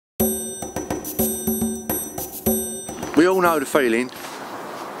We all know the feeling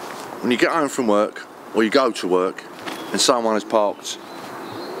when you get home from work or you go to work and someone has parked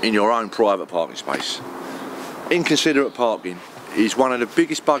in your own private parking space. Inconsiderate parking is one of the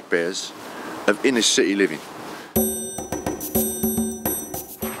biggest bugbears of inner city living.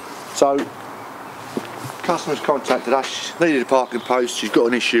 So, customers contacted us, needed a parking post, she's got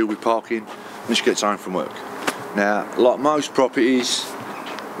an issue with parking when she gets home from work. Now, like most properties,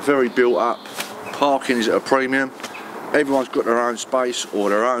 very built up, parking is at a premium. Everyone's got their own space or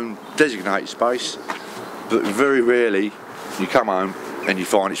their own designated space, but very rarely you come home and you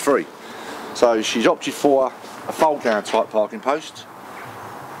find it's free. So she's opted for a fold down type parking post.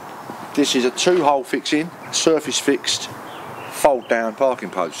 This is a 2-hole fixing, surface fixed, fold down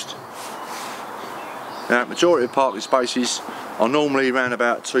parking post. Now, majority of parking spaces are normally around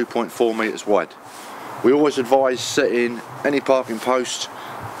about 2.4 metres wide. We always advise setting any parking post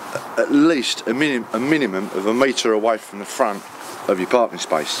at least a minimum of a metre away from the front of your parking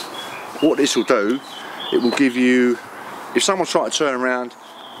space. What this will do, it will give you, if someone's trying to turn around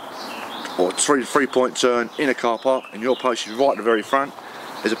or three-point turn in a car park and your post is right at the very front,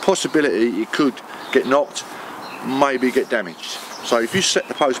 there's a possibility it could get knocked, maybe get damaged. So if you set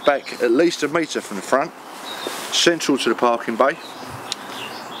the post back at least a metre from the front, central to the parking bay,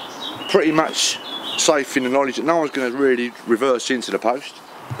 pretty much safe in the knowledge that no one's going to really reverse into the post,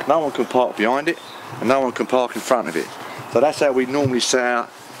 no one can park behind it and no one can park in front of it. So that's how we normally set out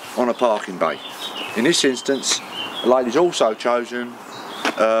on a parking bay. In this instance, the lady's also chosen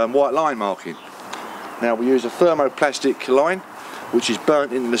white line marking. Now we use a thermoplastic line which is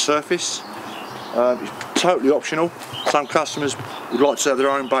burnt into the surface. It's totally optional. Some customers would like to have their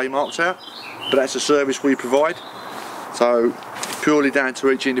own bay marked out, but that's a service we provide. So purely down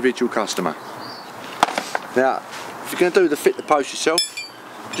to each individual customer. Now, if you're going to do the fit the post yourself,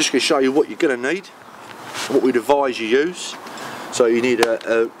 I'm just going to show you what you're going to need, what we'd advise you use. So you need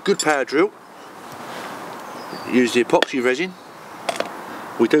a good power drill, use the epoxy resin,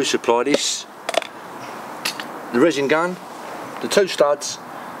 we do supply this, the resin gun, the 2 studs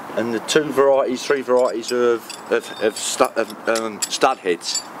and the 3 varieties of stud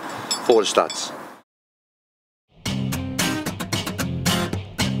heads for the studs.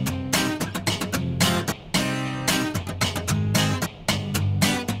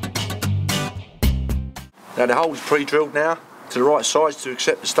 Now the hole's pre-drilled now to the right size to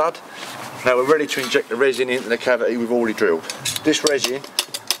accept the stud. Now we're ready to inject the resin into the cavity we've already drilled. This resin,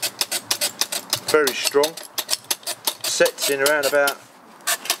 very strong, sets in around about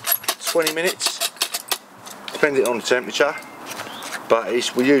 20 minutes, depending on the temperature, but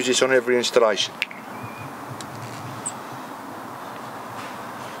we use this on every installation.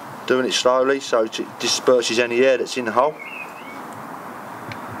 Doing it slowly so it disperses any air that's in the hole.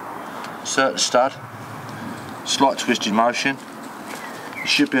 Insert the stud. Slight twisted motion. It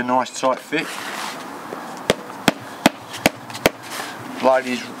should be a nice tight fit.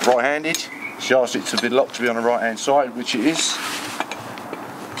 Lady's right-handed. She asked it to be locked to be on the right-hand side, which it is.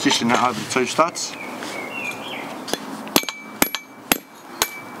 Position that over the 2 studs.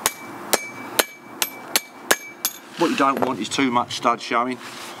 What you don't want is too much stud showing.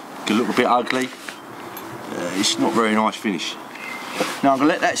 It can look a bit ugly. It's not a very nice finish. Now I'm going to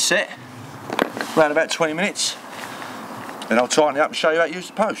let that set around about 20 minutes, and I'll tighten it up and show you how to use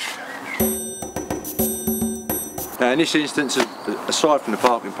the post. Now in this instance, aside from the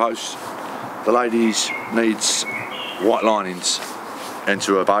parking posts, the lady needs white linings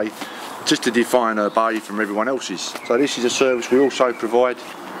into her bay, just to define her bay from everyone else's. So this is a service we also provide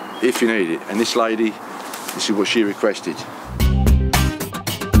if you need it, and this lady, this is what she requested.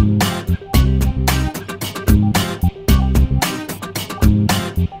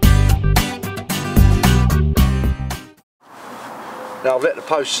 Now I've let the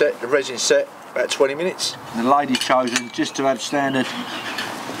post set, the resin set, about 20 minutes. And the lady's chosen just to have a standard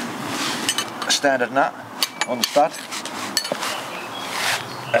nut on the stud.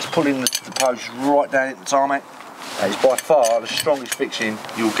 That's pulling the post right down into the tarmac. That is by far the strongest fixing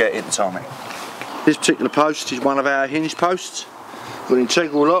you'll get in the tarmac. This particular post is one of our hinge posts. Got an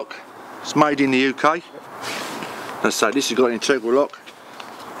integral lock. It's made in the UK. As I say, this has got an integral lock.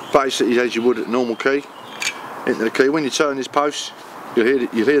 Basically as you would at a normal key. Into the key. When you turn this post, you'll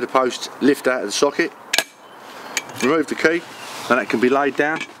hear the post lift out of the socket. Remove the key, and that can be laid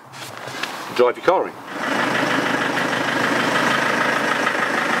down and drive your car in.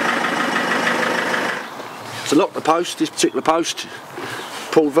 To lock the post, this particular post,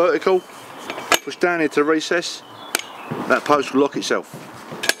 pull vertical, push down into the recess, that post will lock itself.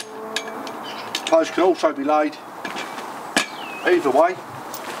 The post can also be laid either way,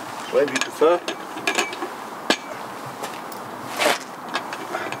 whatever you prefer.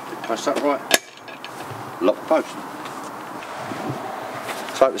 Press that right, lock the post.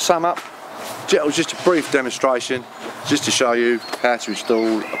 So to sum up, it was just a brief demonstration just to show you how to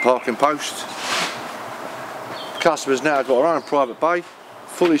install a parking post. Customers now got their own private bay,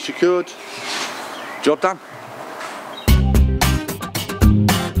 fully secured, job done.